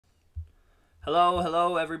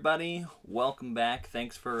Hello everybody. Welcome back.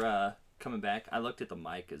 Thanks for coming back. I looked at the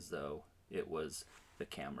mic as though it was the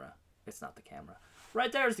camera. It's not the camera.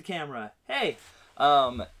 Right there's the camera. Hey,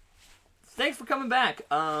 thanks for coming back.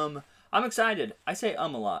 I'm excited. I say a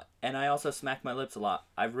lot, and I also smack my lips a lot.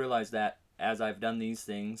 I've realized that as I've done these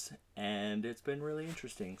things, and it's been really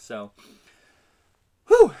interesting. So,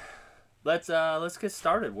 whew. Let's get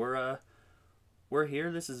started. We're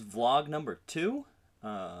here. This is vlog number 2.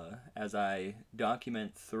 As I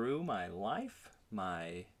document through my life,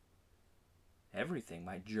 my everything,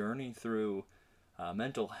 my journey through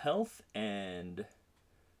mental health and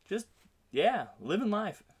just, living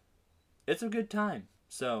life. It's a good time.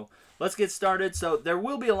 So let's get started. So there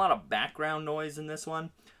will be a lot of background noise in this one.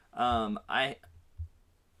 I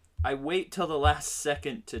wait till the last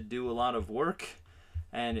second to do a lot of work,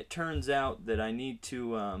 and it turns out that I need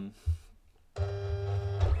to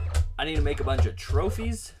make a bunch of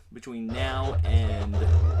trophies between now and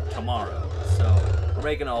tomorrow. So we're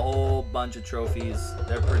making a whole bunch of trophies.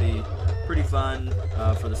 They're pretty fun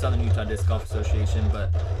for the Southern Utah Disc Golf Association, but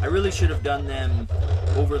I really should have done them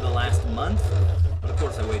over the last month. But of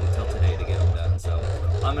course I waited till today to get them done. So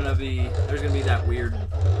there's gonna be that weird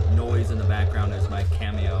noise in the background as my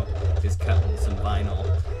Cameo is cutting some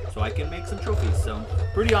vinyl so I can make some trophies. So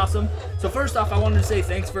pretty awesome. So first off, I wanted to say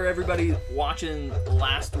thanks for everybody watching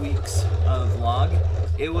last week's vlog.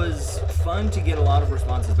 It was fun to get a lot of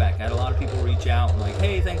responses back. I had a lot of people reach out and like,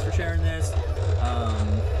 hey, thanks for sharing this.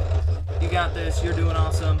 You got this. You're doing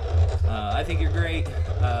awesome. I think you're great.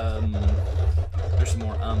 There's some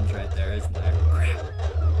more ums right there, isn't there? Crap.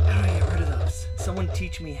 How do I get rid of those? Someone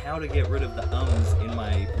teach me how to get rid of the ums in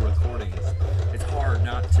my recordings. It's hard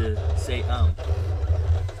not to say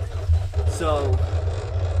So,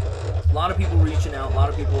 a lot of people reaching out, a lot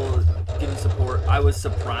of people giving support. I was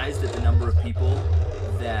surprised at the number of people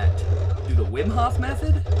that do the Wim Hof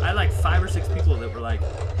Method. I had like 5 or 6 people that were like,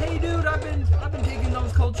 "Hey, dude, I've been taking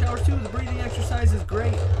those cold showers too. The breathing exercise is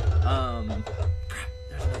great." There's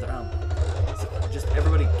another So just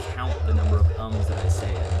everybody count the number of ums that I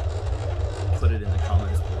say and put it in the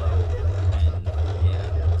comments below, and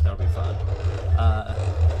yeah, that'll be fun.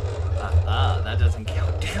 That doesn't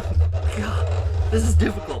count. Damn. God, this is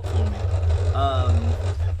difficult for me.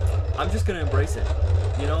 I'm just gonna embrace it.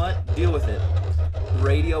 You know what? Deal with it.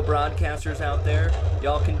 Radio broadcasters out there,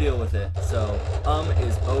 y'all can deal with it. So,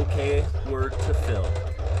 is okay word to fill.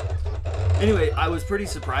 Anyway, I was pretty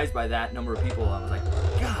surprised by that number of people. I was like,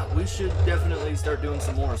 God, we should definitely start doing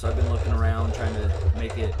some more. So I've been looking around, trying to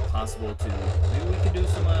make it possible to, maybe we could do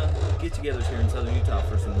some get-togethers here in Southern Utah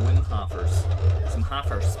for some Wim Hofers. Some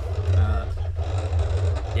Hoffers.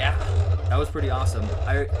 Yeah, that was pretty awesome.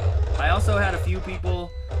 I also had a few people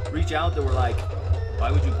reach out that were like, why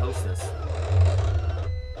would you post this?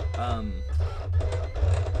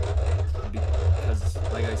 Because,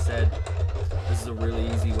 like I said, this is a really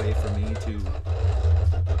easy way for me to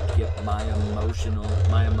get my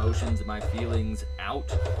emotions and my feelings out,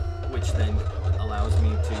 which then allows me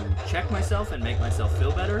to check myself and make myself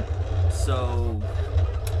feel better. So,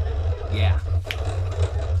 yeah.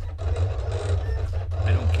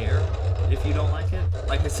 I don't care if you don't like it.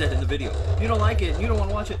 Like I said in the video, if you don't like it and you don't want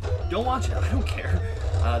to watch it, don't watch it. I don't care.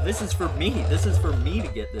 This is for me. This is for me to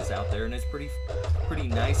get this out there, and it's pretty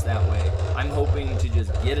nice that way. I'm hoping to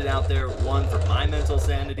just get it out there, 1, for my mental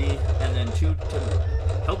sanity, and then 2, to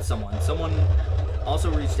help someone. Someone also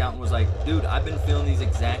reached out and was like, dude, I've been feeling these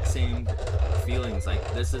exact same feelings. Like,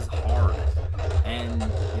 this is hard. And,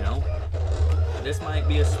 you know, this might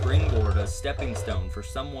be a springboard, a stepping stone for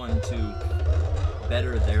someone to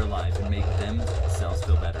better their life and make themselves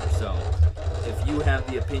feel better. So if you have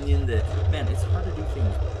the opinion that, man, it's hard to do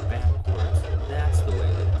things backwards, that's the way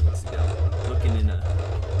that it needs to go. Looking in a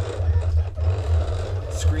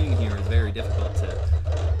screen here is very difficult to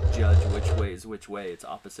judge which way is which way. It's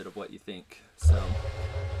opposite of what you think. So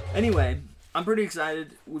anyway, I'm pretty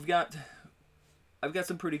excited. I've got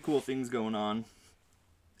some pretty cool things going on.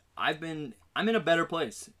 I'm in a better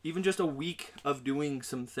place. Even just a week of doing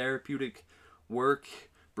some therapeutic work,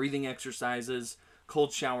 breathing exercises,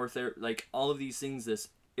 cold shower therapy, like all of these things,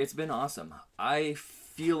 it's been awesome. I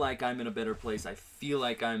feel like I'm in a better place. I feel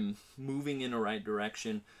like I'm moving in the right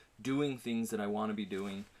direction, doing things that I want to be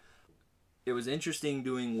doing. It was interesting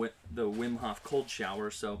doing the Wim Hof cold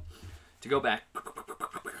shower. So to go back,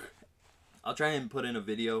 I'll try and put in a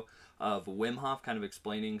video of Wim Hof kind of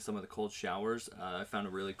explaining some of the cold showers. I found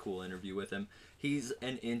a really cool interview with him. He's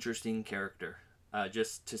an interesting character,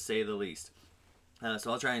 just to say the least.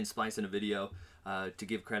 So I'll try and splice in a video to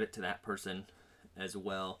give credit to that person as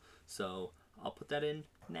well. So I'll put that in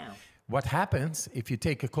now. what happens if you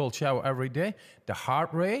take a cold shower every day? The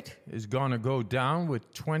heart rate is going to go down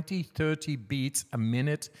with 20, 30 beats a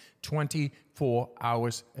minute, 24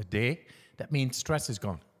 hours a day. That means stress is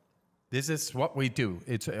gone. This is what we do.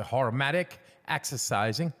 It's a hormetic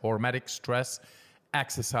exercising, hormetic stress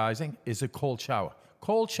exercising is a cold shower.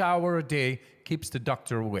 Cold shower a day keeps the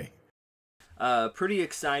doctor away. Pretty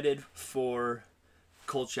excited for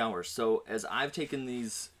cold showers. So as I've taken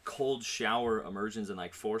these cold shower immersions and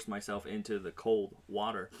like forced myself into the cold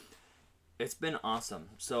water, it's been awesome.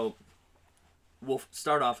 So we'll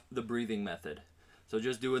start off the breathing method. So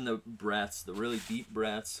just doing the breaths, the really deep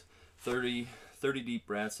breaths, 30 deep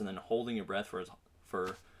breaths, and then holding your breath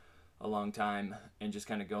for a long time and just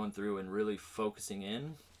kind of going through and really focusing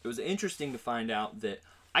in. It was interesting to find out that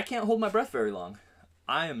I can't hold my breath very long.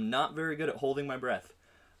 I am not very good at holding my breath.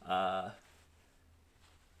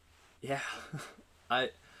 Yeah, I'd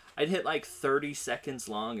hit like 30 seconds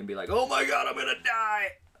long and be like, oh my God, I'm gonna die.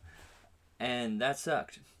 And that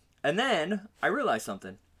sucked. And then I realized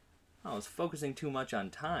something. I was focusing too much on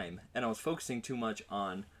time, and I was focusing too much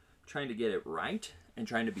on trying to get it right and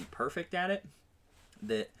trying to be perfect at it,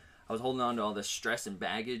 that I was holding on to all this stress and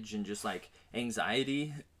baggage and just like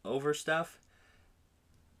anxiety over stuff.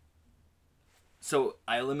 So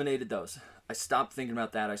I eliminated those. I stopped thinking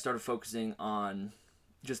about that. I started focusing on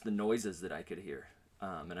just the noises that I could hear.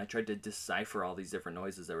 And I tried to decipher all these different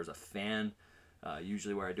noises. There was a fan,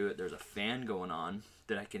 usually where I do it, there's a fan going on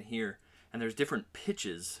that I can hear. And there's different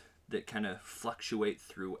pitches that kind of fluctuate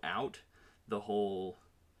throughout the whole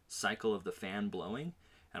cycle of the fan blowing.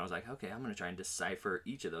 And I was like, okay, I'm going to try and decipher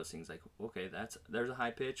each of those things. Like, okay, there's a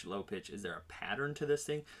high pitch, low pitch. Is there a pattern to this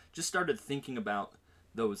thing? Just started thinking about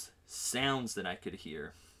those sounds that I could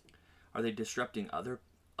hear. Are they disrupting other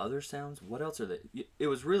sounds? What else are they? It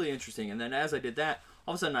was really interesting. And then as I did that,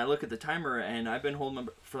 all of a sudden I look at the timer and I've been holding them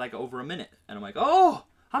for like over a minute. And I'm like, oh,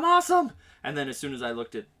 I'm awesome. And then as soon as I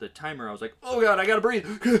looked at the timer, I was like, oh God, I gotta breathe.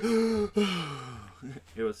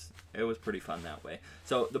 It was pretty fun that way.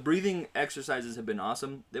 So the breathing exercises have been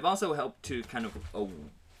awesome. They've also helped to kind of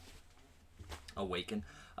awaken,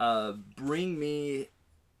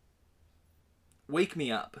 wake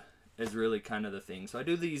me up is really kind of the thing. So I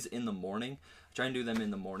do these in the morning. I try and do them in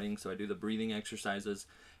the morning. So I do the breathing exercises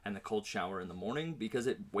and the cold shower in the morning because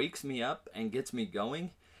it wakes me up and gets me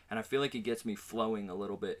going. And I feel like it gets me flowing a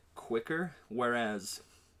little bit quicker. Whereas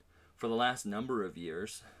for the last number of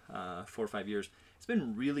years, 4 or 5 years, it's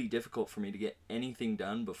been really difficult for me to get anything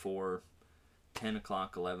done before 10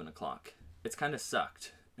 o'clock, 11 o'clock. It's kind of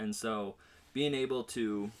sucked. And so being able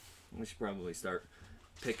to, we should probably start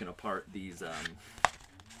picking apart these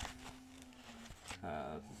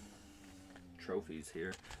trophies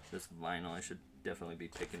here. This vinyl, I should definitely be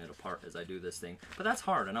picking it apart as I do this thing. But that's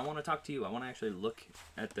hard, and I want to talk to you. I want to actually look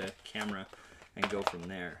at the camera and go from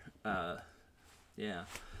there. Yeah.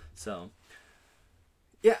 So,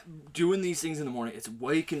 yeah, doing these things in the morning,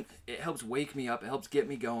 it helps wake me up. It helps get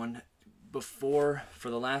me going. For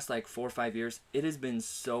the last like 4 or 5 years, it has been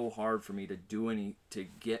so hard for me to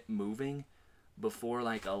get moving before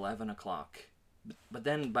like 11 o'clock. But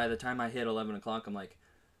then by the time I hit 11 o'clock, I'm like,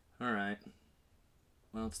 all right,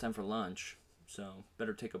 well, it's time for lunch, so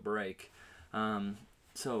better take a break.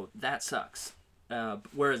 So that sucks.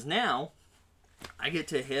 Whereas now, I get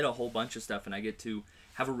to hit a whole bunch of stuff, and I get to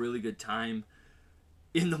have a really good time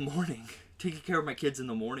in the morning, taking care of my kids in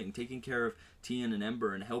the morning, taking care of Tian and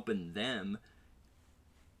Ember and helping them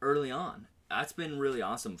early on. That's been really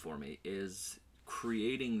awesome for me, is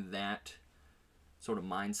creating that sort of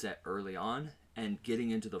mindset early on and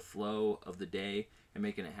getting into the flow of the day and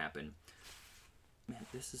making it happen. Man,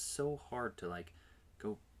 this is so hard to like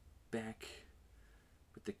go back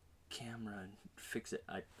with the camera and fix it.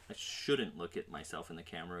 I shouldn't look at myself in the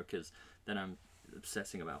camera because then I'm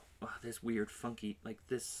obsessing about this weird funky, like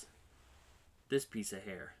this piece of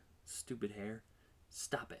hair, stupid hair.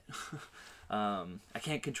 Stop it. I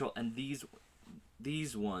can't control. And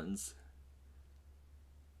these ones.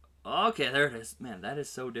 Okay, there it is. Man, that is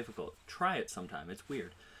so difficult. Try it sometime. It's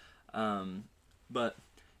weird. But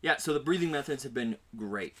yeah, so the breathing methods have been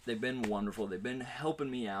great. They've been wonderful. They've been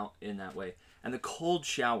helping me out in that way. And the cold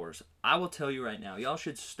showers, I will tell you right now, y'all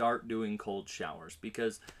should start doing cold showers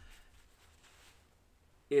because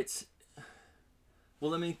well,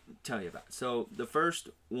 let me tell you about it. So the first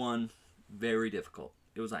one, very difficult.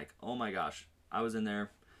 It was like, oh my gosh, I was in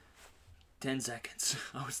there 10 seconds.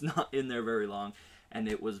 I was not in there very long, and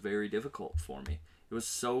it was very difficult for me. It was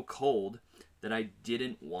so cold that I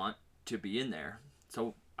didn't want to be in there.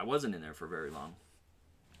 So I wasn't in there for very long.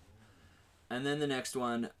 And then the next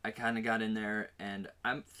one, I kind of got in there, and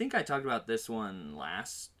I think I talked about this one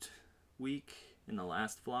last week in the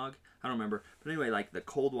last vlog. I don't remember. But anyway, like the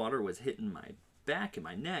cold water was hitting my back and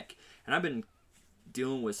my neck. And I've been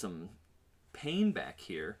dealing with some pain back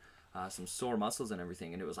here, some sore muscles and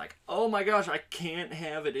everything. And it was like, oh my gosh, I can't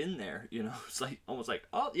have it in there. You know, it's like almost like,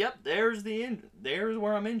 oh, yep, there's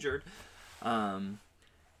where I'm injured. And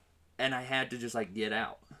I had to just like get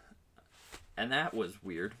out. And that was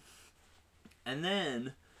weird. And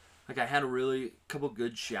then, like, I had a couple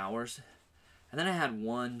good showers. And then I had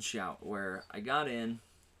one shower where I got in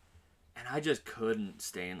and I just couldn't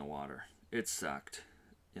stay in the water. It sucked,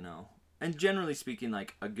 you know. And generally speaking,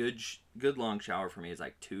 like, a good long shower for me is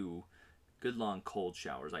like good long cold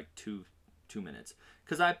showers, like two minutes.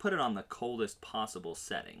 Because I put it on the coldest possible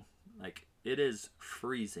setting. Like, it is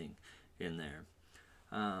freezing in there.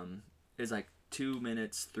 It's like 2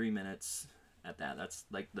 minutes, 3 minutes at that. That's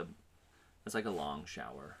like a long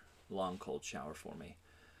shower, long cold shower for me.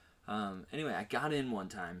 Anyway, I got in one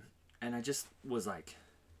time and I just was like,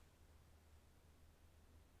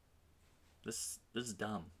 this is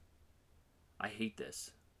dumb. I hate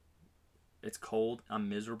this. It's cold. I'm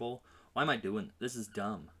miserable. Why am I doing this? This is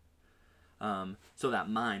dumb. So that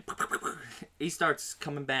mind, he starts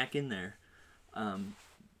coming back in there.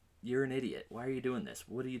 You're an idiot. Why are you doing this?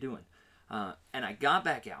 What are you doing? And I got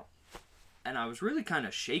back out and I was really kind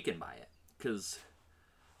of shaken by it because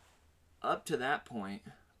up to that point,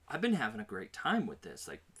 I've been having a great time with this.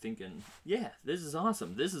 Like thinking, yeah, this is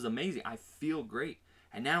awesome. This is amazing. I feel great.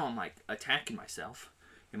 And now I'm like attacking myself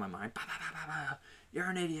in my mind. Bah, bah, bah, bah, bah. You're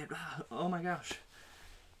an idiot. Oh my gosh.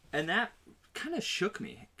 And that kind of shook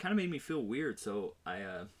me. Kind of made me feel weird. So I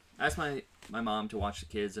asked my mom to watch the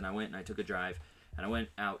kids, and I went and I took a drive, and I went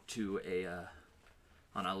out to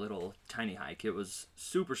on a little tiny hike. It was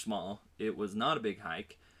super small. It was not a big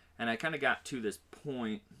hike. And I kind of got to this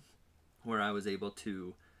point where I was able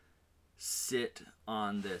to sit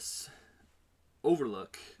on this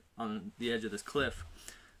overlook on the edge of this cliff.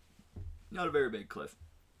 Not a very big cliff.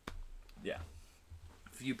 Yeah.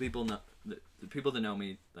 Few people know, the people that know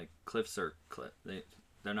me, like, cliffs are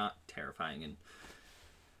they're not terrifying, and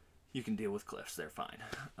you can deal with cliffs. They're fine.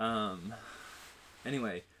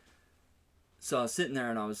 Anyway, so I was sitting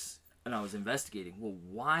there and I was investigating. Well,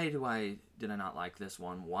 why did I not like this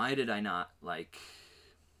one? Why did I not like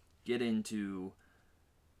get into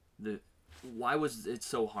why was it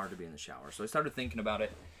so hard to be in the shower? So I started thinking about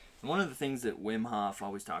it. And one of the things that Wim Hof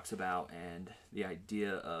always talks about, and the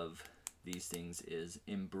idea of these things, is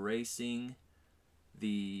embracing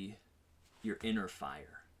your inner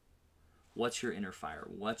fire. What's your inner fire?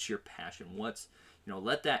 What's your passion?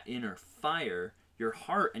 Let that inner fire, your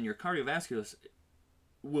heart and your cardiovascular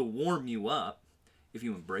will warm you up if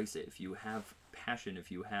you embrace it. If you have passion,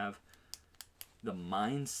 if you have the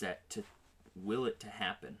mindset to will it to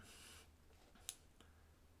happen.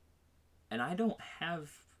 And I don't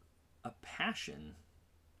have a passion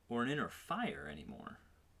or an inner fire anymore.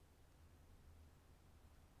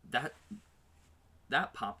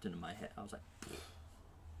 That popped into my head. I was like,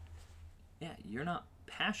 yeah, you're not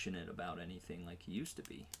passionate about anything like you used to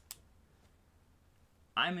be.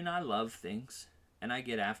 I mean, I love things, and I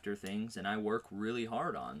get after things, and I work really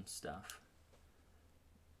hard on stuff.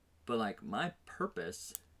 But, like, my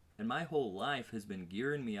purpose and my whole life has been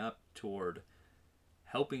gearing me up toward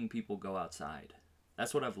helping people go outside.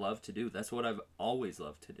 That's what I've loved to do. That's what I've always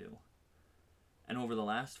loved to do. And over the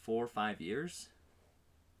last 4 or 5 years,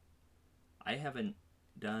 I haven't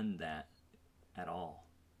done that at all.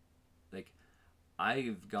 Like,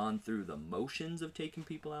 I've gone through the motions of taking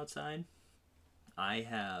people outside. I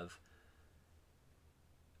have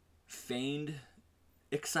feigned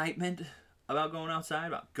excitement about going outside,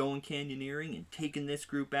 about going canyoneering and taking this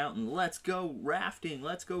group out and let's go rafting,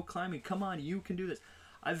 let's go climbing. Come on, you can do this.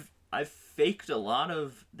 I've faked a lot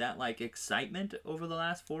of that, like, excitement over the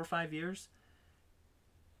last 4 or 5 years.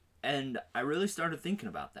 And I really started thinking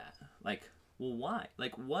about that. Like, well, why?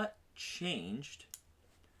 Like, what changed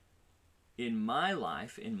in my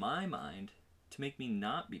life, in my mind, to make me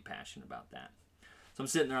not be passionate about that? So I'm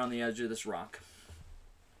sitting there on the edge of this rock,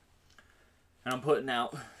 and I'm putting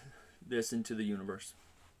out this into the universe.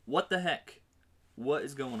 What the heck? What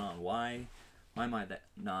is going on? Why am I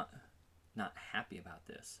not happy about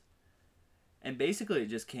this? And basically it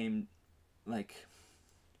just came, like,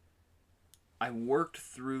 I worked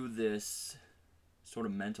through this sort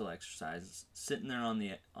of mental exercise, sitting there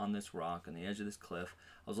on this rock on the edge of this cliff.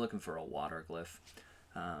 I was looking for a water glyph.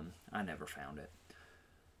 I never found it.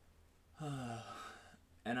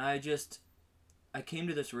 And I came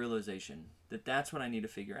to this realization that that's what I need to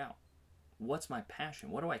figure out. What's my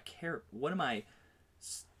passion? What do I care? What am I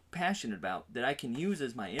passionate about that I can use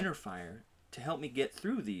as my inner fire to help me get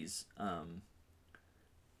through these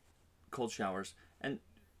cold showers. And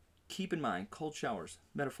keep in mind, cold showers,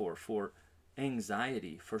 metaphor for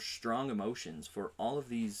anxiety, for strong emotions, for all of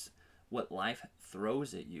these, what life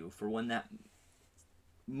throws at you, for when that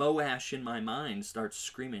Moash in my mind starts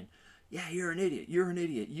screaming, yeah, you're an idiot,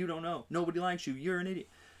 you don't know, nobody likes you, you're an idiot.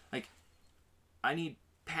 Like, I need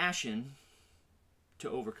passion to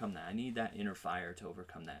overcome that. I need that inner fire to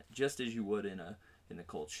overcome that, just as you would in the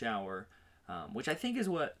cold shower, which I think is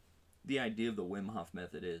what the idea of the Wim Hof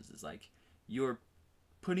method is like, you're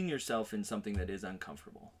putting yourself in something that is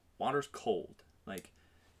uncomfortable. Water's cold. Like,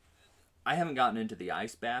 I haven't gotten into the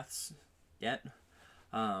ice baths yet,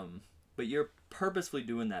 but you're purposefully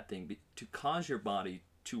doing that thing to cause your body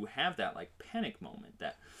to have that like panic moment,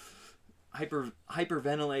 that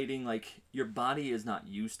hyperventilating, like your body is not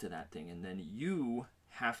used to that thing, and then you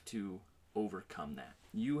have to overcome that.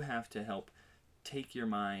 You have to help take your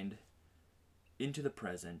mind into the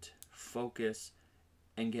present, focus,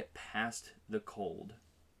 and get past the cold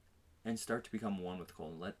and start to become one with the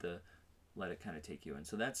cold, and let it kind of take you in.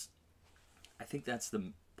 So I think that's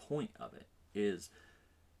the point of it, is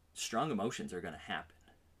strong emotions are going to happen.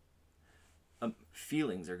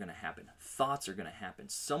 Feelings are going to happen. Thoughts are going to happen.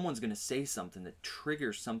 Someone's going to say something that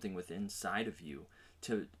triggers something within inside of you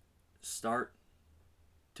to start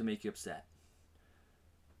to make you upset.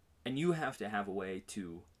 And you have to have a way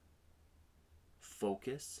to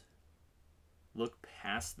focus, look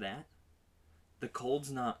past that. The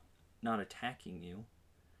cold's not attacking you.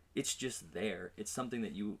 It's just there. It's something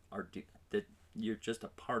that that you're just a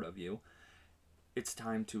part of you. It's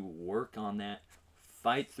time to work on that,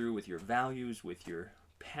 fight through with your values, with your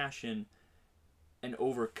passion, and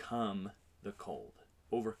overcome the cold.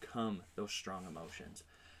 Overcome those strong emotions.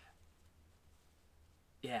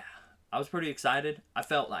 Yeah, I was pretty excited. I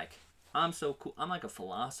felt like, I'm so cool. I'm like a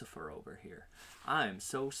philosopher over here. I am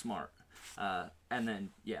so smart. And then,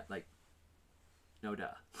 yeah, like, no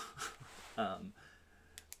duh.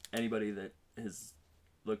 Anybody that has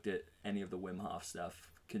looked at any of the Wim Hof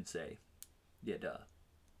stuff can say, yeah, duh.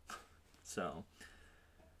 So,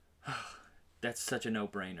 that's such a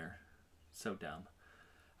no-brainer. So dumb.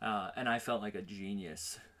 And I felt like a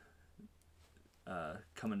genius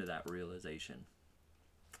coming to that realization.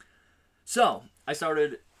 So, I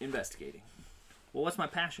started investigating. Well, what's my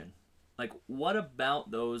passion? Like, what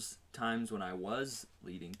about those times when I was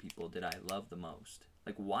leading people did I love the most?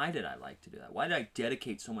 Like, why did I like to do that? Why did I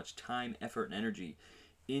dedicate so much time, effort, and energy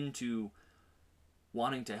into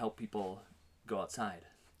wanting to help people go outside?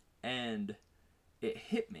 And it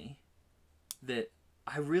hit me that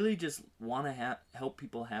I really just want to help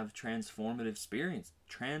people have transformative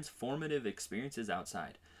experiences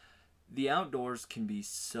outside. The outdoors can be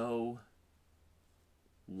so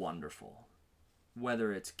wonderful.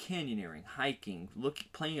 Whether it's canyoneering, hiking,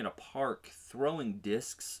 playing in a park, throwing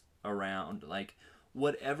discs around, like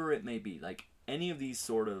whatever it may be, like any of these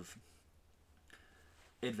sort of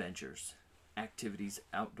adventures, activities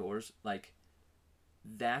outdoors, like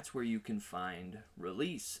that's where you can find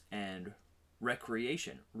release and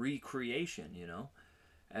recreation, recreation, you know?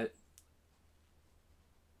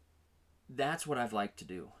 That's what I've liked to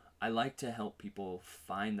do. I like to help people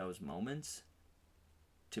find those moments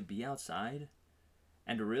to be outside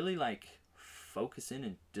and to really like focus in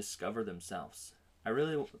and discover themselves. I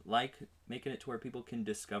really like making it to where people can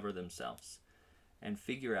discover themselves and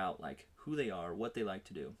figure out like who they are, what they like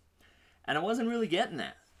to do. And I wasn't really getting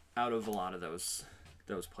that out of a lot of those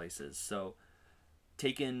places. So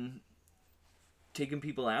taking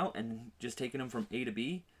people out and just taking them from A to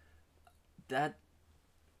B, that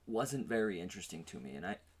wasn't very interesting to me.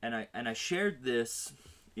 And I shared this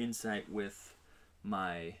insight with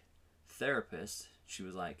my therapist. She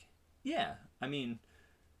was like, "Yeah, I mean,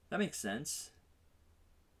 that makes sense.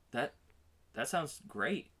 That sounds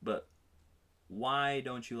great, but why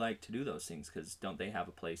don't you like to do those things? Because don't they have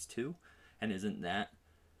a place too? And isn't that,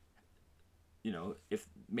 you know, if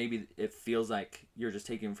maybe it feels like you're just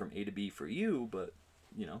taking from A to B for you, but,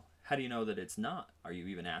 you know, how do you know that it's not? Are you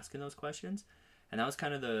even asking those questions?" And that was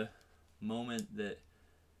kind of the moment that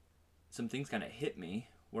some things kind of hit me,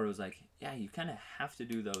 where it was like, yeah, you kind of have to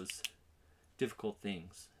do those difficult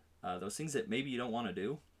things. Those things that maybe you don't want to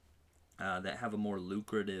do, that have a more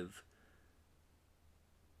lucrative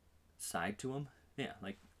side to them. Yeah,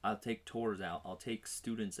 like I'll take tours out, I'll take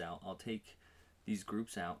students out, I'll take these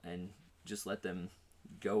groups out and just let them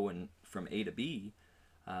go and from A to B,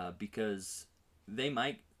 because they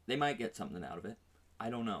might get something out of it. I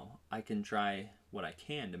don't know. I can try what I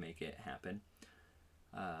can to make it happen.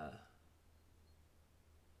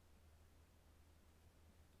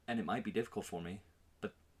 And it might be difficult for me,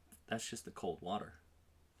 but That's just the cold water.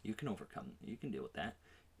 You can overcome, you can deal with that.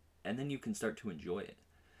 And then you can start to enjoy it.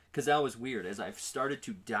 Because that was weird. As I've started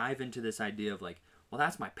to dive into this idea of like, well,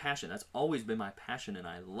 that's my passion. That's always been my passion, and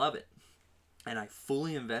I love it. And I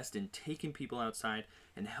fully invest in taking people outside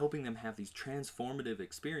and helping them have these transformative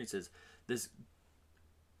experiences. This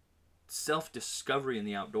self-discovery in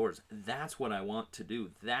the outdoors. That's what I want to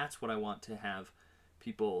do. That's what I want to have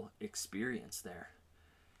people experience there.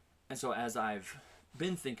 And so as I've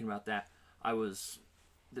been thinking about that,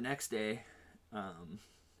 the next day,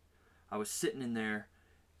 I was sitting in there,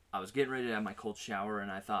 I was getting ready to have my cold shower,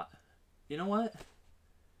 and I thought, you know what?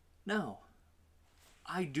 No.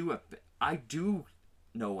 I do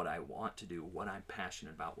know what I want to do, what I'm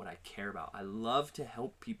passionate about, what I care about. I love to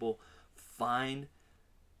help people find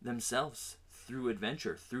themselves through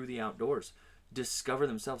adventure, through the outdoors, discover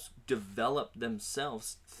themselves, develop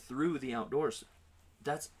themselves through the outdoors.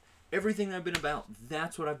 That's everything I've been about.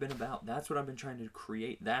 That's what I've been about. That's what I've been trying to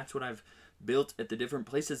create. That's what I've built at the different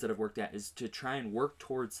places that I've worked at, is to try and work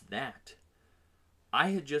towards that. I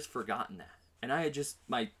had just forgotten that. And I had just,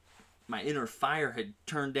 my inner fire had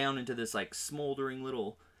turned down into this like smoldering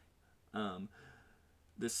little,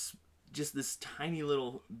 this tiny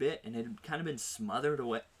little bit, and it had kind of been smothered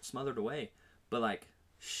away. But like,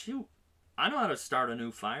 shoot, I know how to start a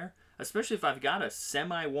new fire, especially if I've got a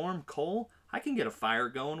semi-warm coal. I can get a fire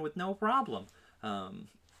going with no problem. And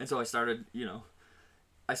so I started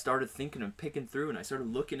thinking and picking through, and I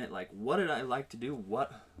started looking at like, what did I like to do?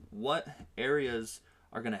 What areas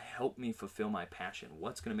are going to help me fulfill my passion?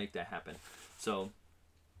 What's going to make that happen? So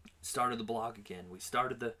started the blog again. We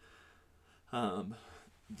started the,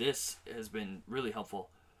 this has been really helpful.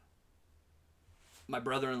 My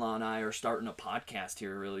brother-in-law and I are starting a podcast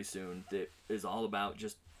here really soon that is all about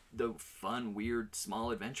just the fun, weird,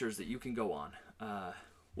 small adventures that you can go on.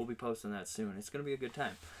 We'll be posting that soon. It's going to be a good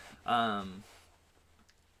time.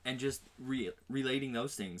 And just relating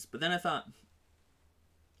those things. But then I thought,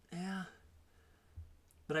 yeah,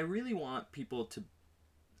 but I really want people to,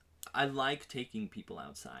 I like taking people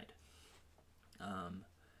outside.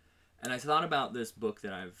 And I thought about this book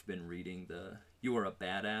that I've been reading, You Are a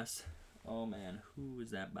Badass. Oh man, who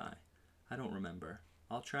is that by? I don't remember.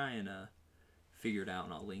 I'll try and figure it out,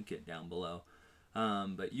 and I'll link it down below.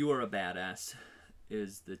 But You Are a Badass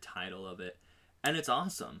is the title of it. And it's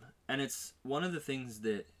awesome. And it's one of the things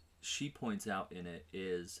that she points out in it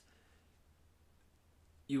is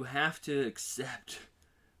you have to accept,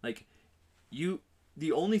 like,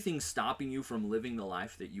 the only thing stopping you from living the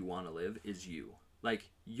life that you want to live is you. Like,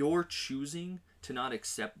 you're choosing to not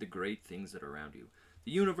accept the great things that are around you.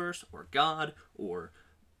 The universe, or God, or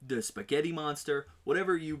the spaghetti monster,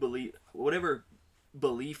 whatever you believe, whatever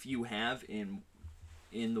belief you have in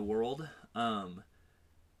the world,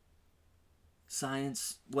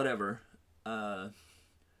 science, whatever,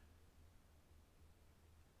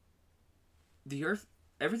 the earth,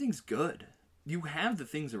 everything's good. You have the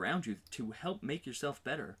things around you to help make yourself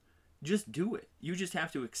better. Just do it. You just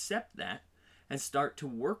have to accept that and start to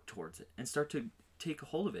work towards it and start to take a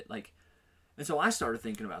hold of it. Like, and so I started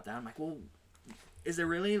thinking about that. I'm like, well, is there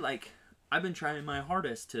really, like, I've been trying my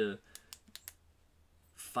hardest to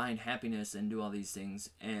find happiness and do all these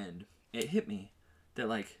things, and it hit me that,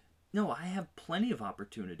 like, no, I have plenty of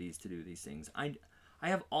opportunities to do these things. I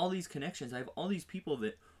have all these connections. I have all these people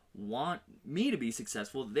that want me to be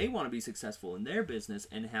successful. They want to be successful in their business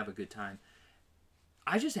and have a good time.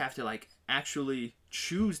 I just have to, like, actually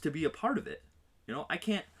choose to be a part of it. You know, I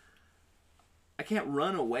can't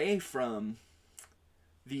run away from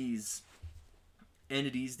these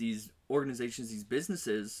entities, these organizations, these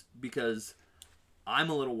businesses, because I'm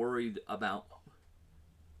a little worried about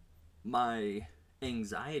my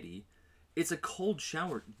anxiety. It's a cold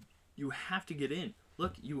shower. You have to get in.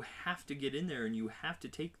 Look, you have to get in there, and you have to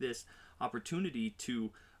take this opportunity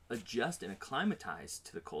to adjust and acclimatize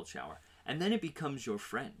to the cold shower. And then it becomes your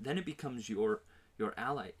friend. Then it becomes your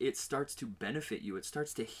ally. It starts to benefit you. It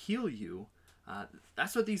starts to heal you.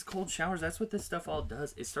 That's what these cold showers, that's what this stuff all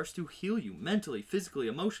does. It starts to heal you mentally, physically,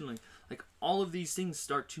 emotionally. Like, all of these things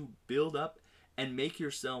start to build up and make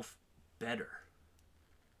yourself better.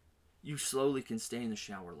 You slowly can stay in the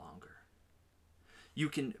shower longer. You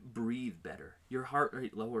can breathe better. Your heart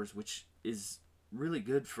rate lowers, which is really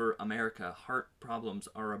good for America. Heart problems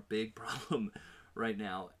are a big problem right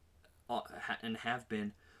now, and have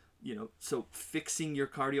been. You know, so fixing your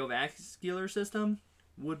cardiovascular system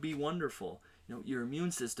would be wonderful. You know, your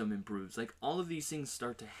immune system improves. Like, all of these things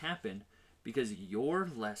start to happen because you're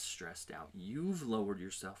less stressed out. You've lowered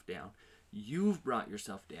yourself down. You've brought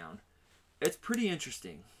yourself down. It's pretty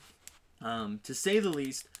interesting. To say the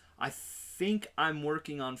least, I think I'm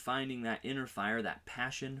working on finding that inner fire, that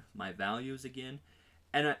passion, my values again.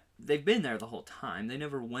 And they've been there the whole time. They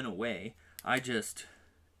never went away. I just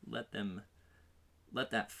let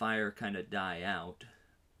that fire kind of die out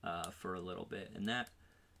for a little bit. And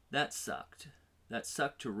that sucked. That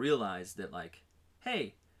sucked to realize that, like,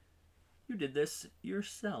 hey, you did this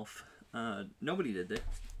yourself. Nobody did it.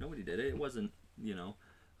 Nobody did it. It wasn't,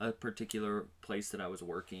 a particular place that I was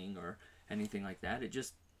working or anything like that. It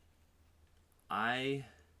just, I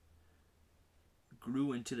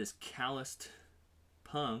grew into this calloused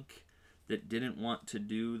punk that didn't want to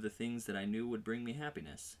do the things that I knew would bring me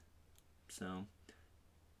happiness. So,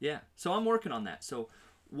 yeah. So I'm working on that. So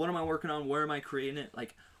what am I working on? Where am I creating it?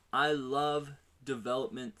 Like, I love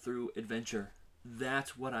development through adventure.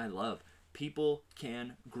 That's what I love. People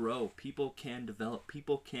can grow. People can develop.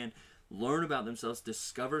 People can learn about themselves,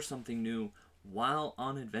 discover something new while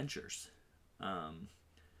on adventures.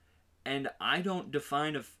 And I don't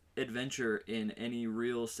define adventure in any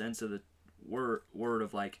real sense of the word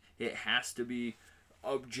of, like, it has to be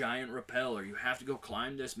a giant rappel, or you have to go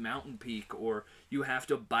climb this mountain peak, or you have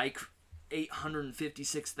to bike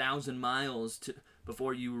 856,000 miles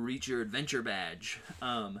before you reach your adventure badge.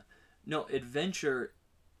 No, adventure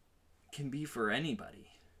can be for anybody.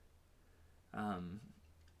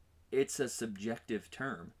 It's a subjective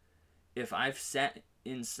term. If I've sat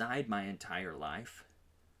inside my entire life,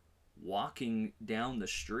 walking down the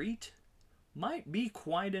street might be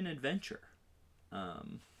quite an adventure.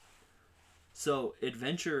 So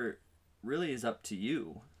adventure really is up to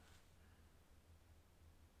you.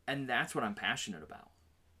 And that's what I'm passionate about.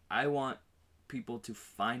 I want people to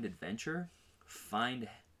find adventure, find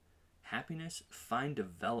happiness, find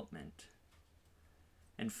development,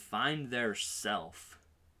 and find their self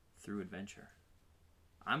through adventure.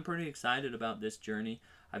 I'm pretty excited about this journey.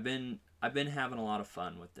 I've been having a lot of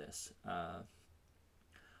fun with this. I've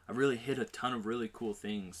really hit a ton of really cool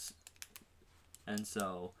things. And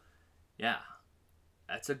so, yeah,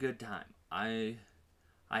 that's a good time. I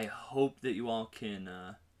hope that you all can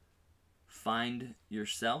find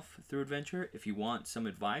yourself through adventure. If you want some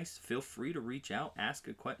advice, feel free to reach out, ask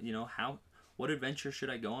a question, what adventure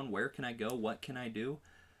should I go on? Where can I go? What can I do?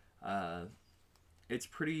 It's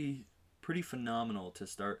pretty phenomenal to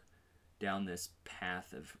start down this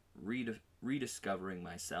path of rediscovering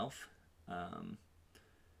myself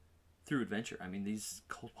through adventure. I mean, these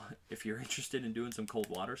if you're interested in doing some cold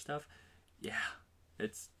water stuff, yeah,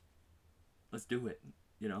 let's do it.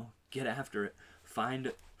 Get after it. Find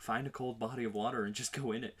a cold body of water and just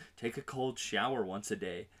go in it. Take a cold shower once a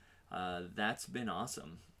day. That's been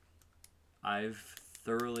awesome. I've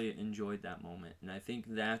thoroughly enjoyed that moment, and I think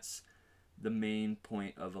that's the main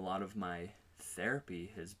point of a lot of my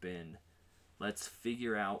therapy has been, let's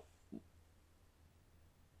figure out,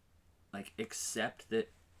 like, accept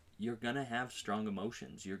that you're gonna have strong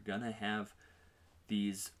emotions. You're gonna have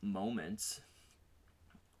these moments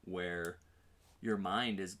where your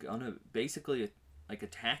mind is gonna basically like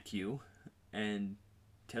attack you and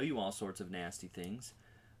tell you all sorts of nasty things.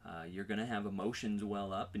 You're gonna have emotions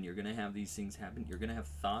well up, and you're gonna have these things happen. You're gonna have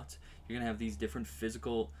thoughts. You're gonna have these different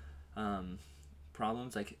physical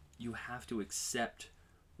problems. Like, you have to accept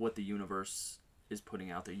what the universe is putting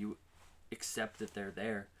out there. You accept that they're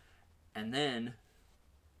there, and then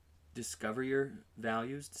discover your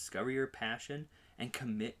values, discover your passion, and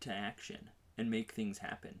commit to action and make things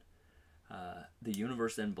happen. The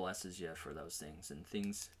universe then blesses you for those things, and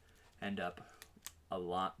things end up a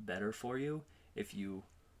lot better for you if you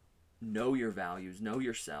know your values, know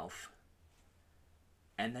yourself,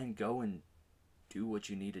 and then go and do what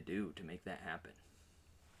you need to do to make that happen.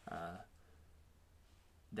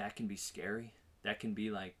 That can be scary. That can be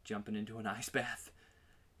like jumping into an ice bath.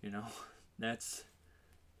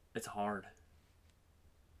 It's hard.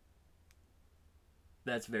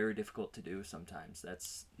 That's very difficult to do sometimes.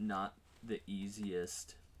 That's not the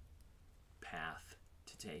easiest path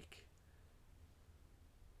to take.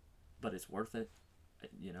 But it's worth it.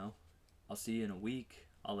 I'll see you in a week.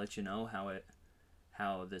 I'll let you know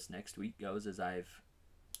how this next week goes, as I've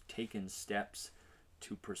taken steps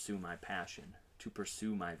to pursue my passion, to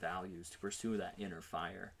pursue my values, to pursue that inner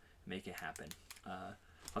fire, make it happen.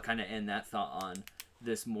 I'll kind of end that thought on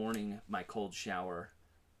this morning, my cold shower.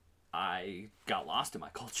 I got lost in my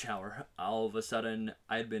cold shower. All of a sudden,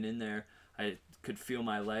 I had been in there. I could feel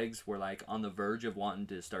my legs were like on the verge of wanting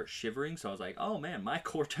to start shivering. So I was like, oh man, my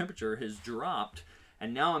core temperature has dropped.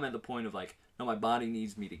 And now I'm at the point of like, no, my body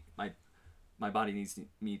needs me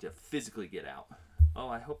to physically get out. Oh,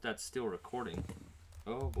 I hope that's still recording.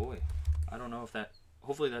 Oh boy. I don't know if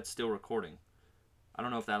hopefully that's still recording. I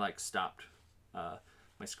don't know if that like stopped.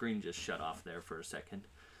 my screen just shut off there for a second.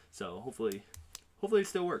 So hopefully it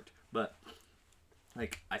still worked. But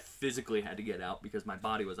like, I physically had to get out because my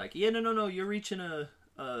body was like, yeah, no, you're reaching a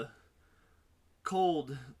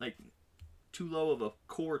cold, like too low of a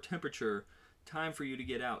core temperature. Time for you to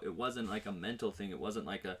get out. It wasn't like a mental thing. It wasn't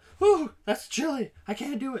like a, ooh, that's chilly, I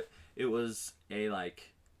can't do it. It was a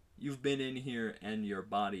like, you've been in here and your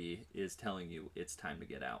body is telling you it's time to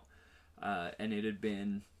get out. And it had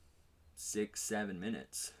been 6-7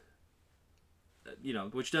 minutes. You know,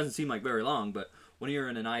 which doesn't seem like very long, but when you're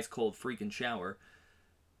in an ice cold freaking shower,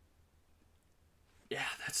 yeah,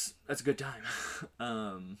 that's a good time.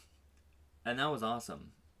 And that was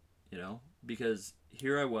awesome, you know, because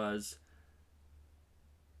here I was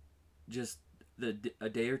just a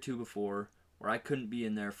day or two before where I couldn't be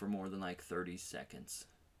in there for more than like 30 seconds.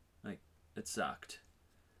 Like, it sucked.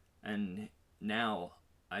 And now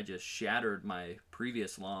I just shattered my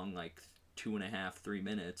previous long, like 2.5-3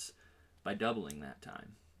 minutes by doubling that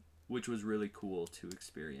time, which was really cool to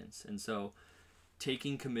experience. And so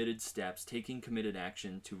taking committed steps, taking committed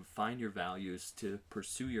action to find your values, to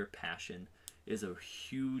pursue your passion is a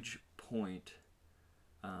huge point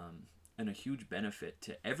and a huge benefit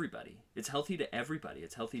to everybody. It's healthy to everybody.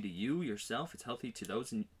 It's healthy to you, yourself. It's healthy to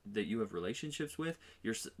those that you have relationships with,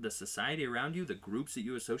 the society around you, the groups that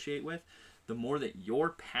you associate with. The more that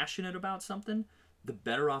you're passionate about something, the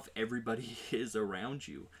better off everybody is around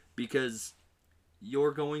you, because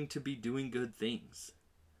you're going to be doing good things,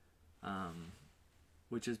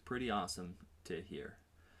 which is pretty awesome to hear.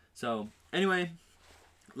 So anyway,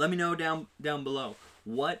 let me know down below,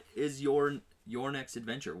 what is your next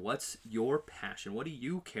adventure? What's your passion? What do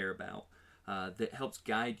you care about that helps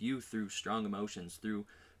guide you through strong emotions, through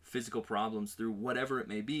physical problems, through whatever it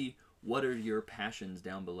may be? What are your passions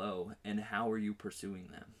down below, and how are you pursuing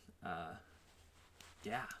them?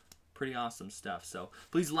 Yeah, pretty awesome stuff. So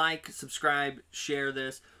please like, subscribe, share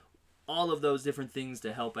this, all of those different things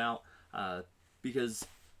to help out, because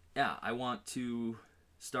yeah, I want to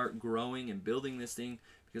start growing and building this thing,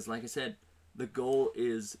 because like I said, the goal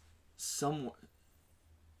is someone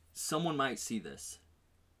might see this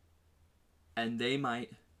and they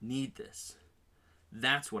might need this.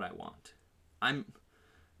 That's what I want.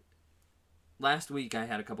 Last week I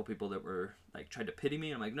had a couple people that were like, tried to pity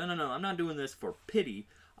me. I'm like, no, I'm not doing this for pity.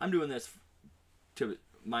 I'm doing this to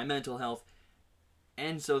my mental health,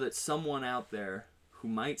 and so that someone out there who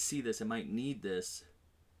might see this and might need this,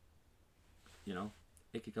 you know,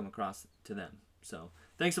 it could come across to them. So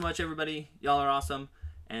thanks so much, everybody. Y'all are awesome.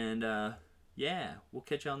 And yeah, we'll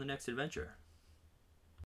catch you on the next adventure.